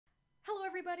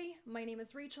everybody, my name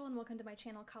is Rachel and welcome to my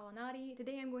channel Kalanati.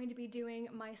 Today I'm going to be doing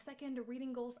my second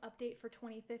reading goals update for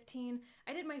 2015.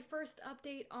 I did my first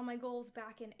update on my goals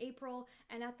back in April,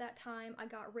 and at that time I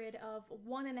got rid of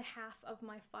 1.5 of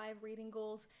my 5 reading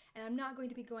goals, and I'm not going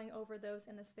to be going over those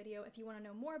in this video. If you want to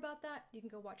know more about that, you can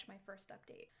go watch my first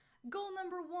update. Goal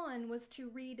number 1 was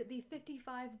to read the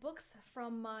 55 books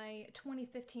from my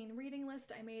 2015 reading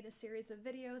list. I made a series of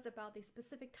videos about the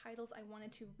specific titles I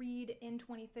wanted to read in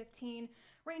 2015,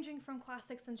 ranging from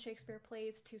classics and Shakespeare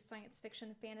plays to science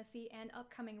fiction, fantasy, and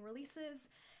upcoming releases.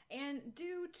 And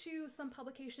due to some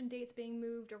publication dates being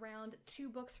moved around, 2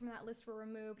 books from that list were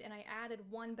removed and I added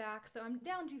 1 back, so I'm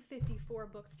down to 54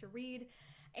 books to read.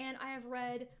 And I have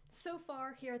read, so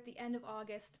far here at the end of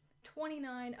August,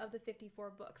 29 of the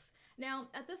 54 books. Now,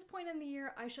 at this point in the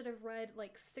year, I should have read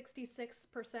like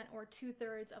 66% or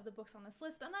 2/3 of the books on this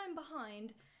list, and I'm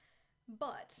behind,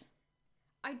 but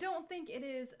I don't think it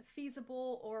is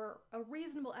feasible or a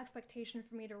reasonable expectation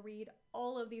for me to read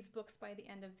all of these books by the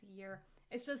end of the year.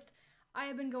 It's just, I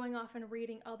have been going off and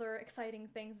reading other exciting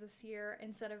things this year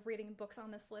instead of reading books on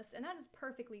this list, and that is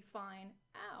perfectly fine.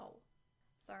 Ow.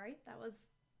 Sorry,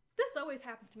 this always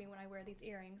happens to me when I wear these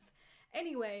earrings.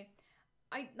 Anyway,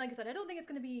 like I said, I don't think it's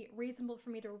going to be reasonable for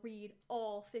me to read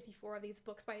all 54 of these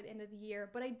books by the end of the year,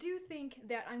 but I do think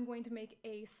that I'm going to make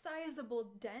a sizable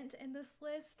dent in this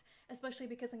list, especially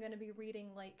because I'm going to be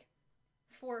reading like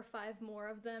 4 or 5 more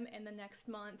of them in the next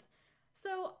month.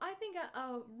 So I think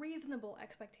a reasonable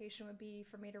expectation would be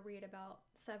for me to read about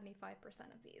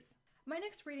 75% of these. My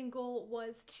next reading goal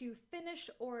was to finish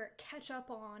or catch up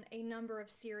on a number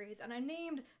of series, and I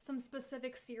named some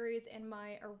specific series in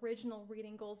my original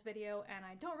reading goals video, and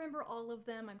I don't remember all of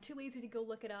them. I'm too lazy to go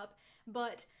look it up,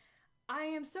 but I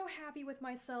am so happy with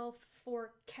myself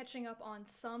for catching up on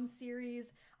some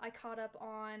series. I caught up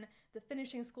on the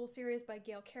Finishing School series by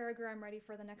Gail Carriger. I'm ready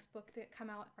for the next book to come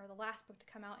out, or the last book to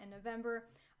come out in November.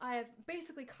 I have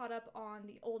basically caught up on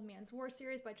the Old Man's War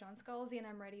series by John Scalzi, and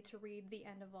I'm ready to read The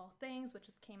End of All Things, which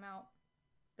just came out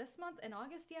this month, in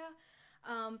August, yeah.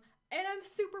 And I'm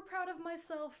super proud of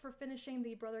myself for finishing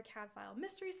the Brother Cadfael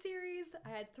mystery series. I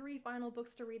had 3 final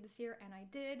books to read this year, and I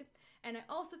did. And I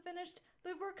also finished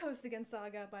the Vorkosigan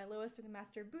Saga by Lois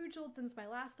McMaster Bujold since my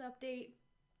last update.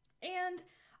 And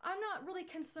I'm not really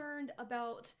concerned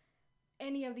about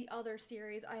any of the other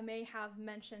series I may have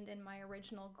mentioned in my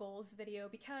original goals video,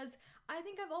 because I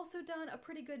think I've also done a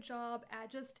pretty good job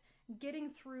at just getting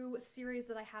through series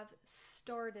that I have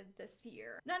started this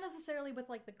year. Not necessarily with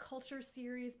like the Culture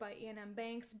series by Iain M.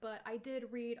 Banks, but I did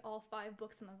read all 5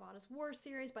 books in the Vada's War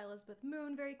series by Elizabeth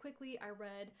Moon very quickly. I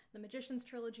read the Magician's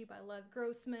Trilogy by Lev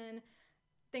Grossman,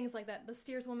 things like that. The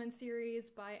Steerswoman series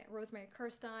by Rosemary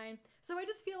Kirstein. So I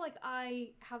just feel like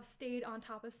I have stayed on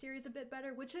top of series a bit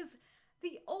better, which is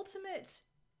the ultimate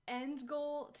end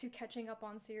goal to catching up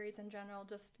on series in general,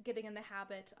 just getting in the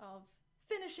habit of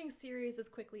finishing series as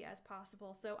quickly as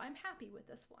possible, so I'm happy with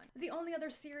this one. The only other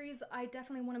series I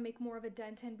definitely want to make more of a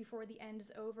dent in before the end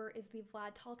is over is the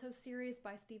Vlad Taltos series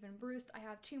by Stephen Brust. I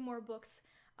have 2 more books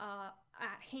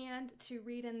at hand to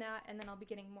read in that, and then I'll be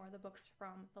getting more of the books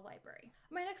from the library.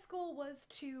 My next goal was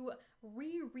to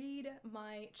reread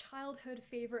my childhood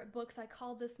favorite books. I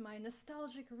called this my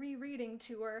nostalgic rereading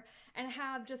tour, and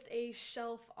have just a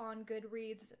shelf on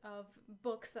Goodreads of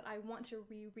books that I want to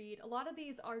reread. A lot of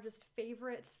these are just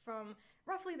favorites from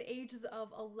roughly the ages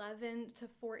of 11 to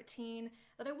 14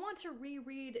 that I want to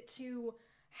reread to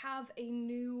have a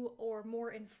new or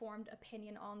more informed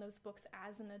opinion on those books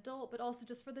as an adult, but also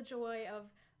just for the joy of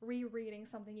rereading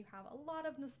something you have a lot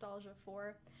of nostalgia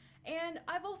for. And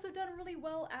I've also done really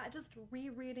well at just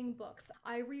rereading books.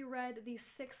 I reread the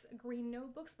 6 Green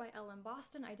Notebooks by Ellen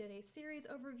Boston. I did a series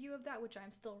overview of that, which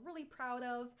I'm still really proud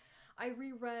of. I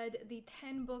reread the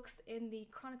 10 books in the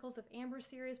Chronicles of Amber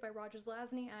series by Roger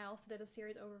Zelazny, and I also did a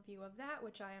series overview of that,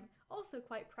 which I am also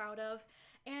quite proud of.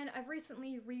 And I've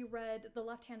recently reread The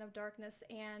Left Hand of Darkness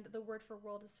and The Word for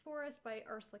World is Forest by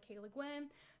Ursula K. Le Guin.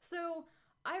 So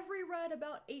I've reread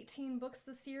about 18 books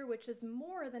this year, which is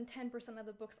more than 10% of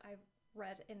the books I've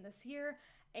read in this year,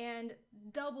 and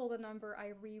double the number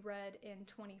I reread in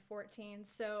 2014,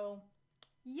 so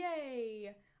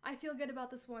yay! I feel good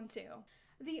about this one too.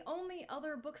 The only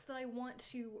other books that I want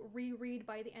to reread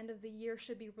by the end of the year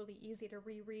should be really easy to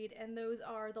reread, and those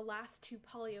are the last 2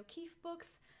 Polly O'Keefe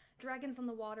books, Dragons on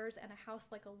the Waters and A House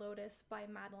Like a Lotus by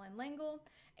Madeleine L'Engle,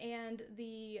 and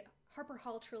the Harper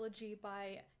Hall trilogy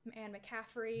by Anne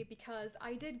McCaffrey, because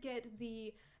I did get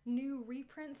the new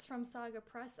reprints from Saga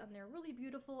Press and they're really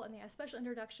beautiful and they have special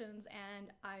introductions and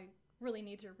I really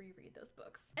need to reread those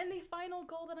books. And the final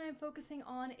goal that I am focusing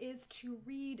on is to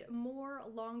read more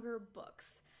longer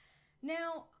books.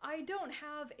 Now, I don't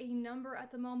have a number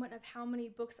at the moment of how many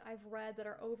books I've read that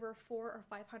are over 400 or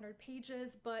 500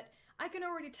 pages, but I can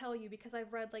already tell you, because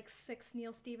I've read like 6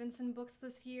 Neal Stephenson books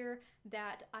this year,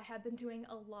 that I have been doing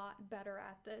a lot better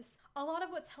at this. A lot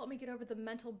of what's helped me get over the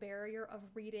mental barrier of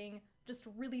reading just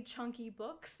really chunky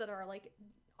books that are like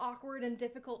awkward and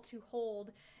difficult to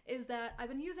hold is that I've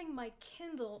been using my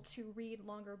Kindle to read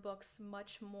longer books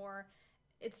much more.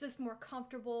 It's just more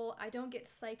comfortable. I don't get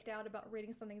psyched out about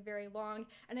reading something very long,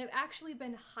 and I've actually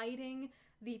been hiding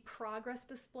the progress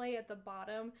display at the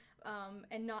bottom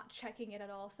and not checking it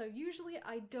at all. So usually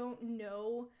I don't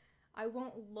know, I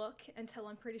won't look until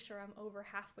I'm pretty sure I'm over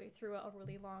halfway through a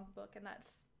really long book, and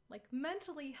that's like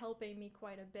mentally helping me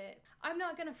quite a bit. I'm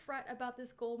not gonna fret about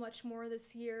this goal much more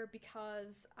this year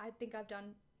because I think I've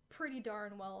done pretty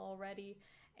darn well already,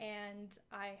 and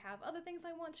I have other things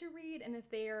I want to read, and if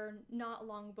they're not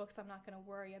long books, I'm not gonna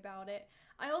worry about it.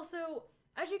 I also,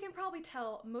 as you can probably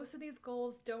tell, most of these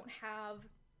goals don't have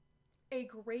a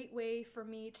great way for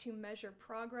me to measure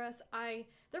progress.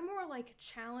 They're more like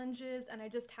challenges, and I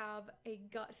just have a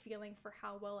gut feeling for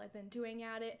how well I've been doing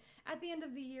at it. At the end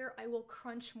of the year, I will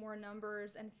crunch more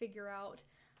numbers and figure out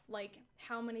like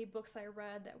how many books I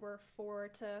read that were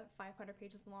 400 to 500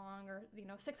 pages long, or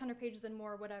 600 pages and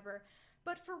more, whatever.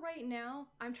 But for right now,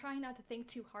 I'm trying not to think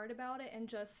too hard about it and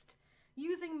just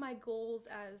using my goals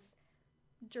as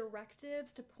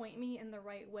directives to point me in the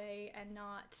right way and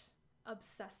not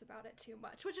obsess about it too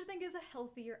much, which I think is a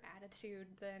healthier attitude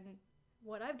than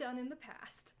what I've done in the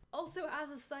past. Also,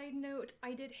 as a side note,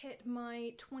 I did hit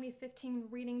my 2015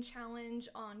 reading challenge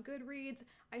on Goodreads.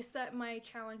 I set my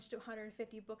challenge to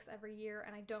 150 books every year,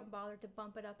 and I don't bother to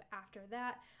bump it up after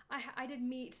that. I did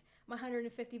meet my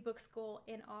 150 books goal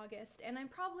in August, and I'm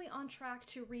probably on track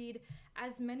to read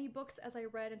as many books as I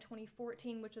read in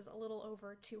 2014, which is a little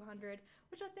over 200,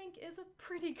 which I think is a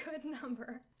pretty good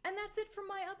number. And that's it for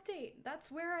my update.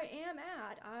 That's where I am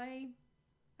at.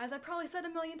 As I probably said a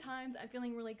million times, I'm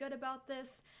feeling really good about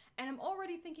this, and I'm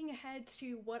already thinking ahead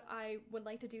to what I would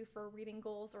like to do for reading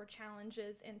goals or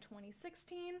challenges in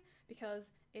 2016, because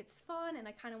it's fun and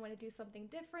I kind of want to do something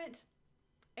different.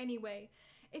 Anyway,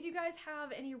 if you guys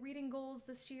have any reading goals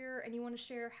this year and you want to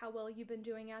share how well you've been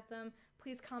doing at them,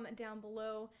 please comment down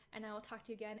below, and I will talk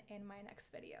to you again in my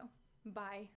next video.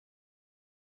 Bye.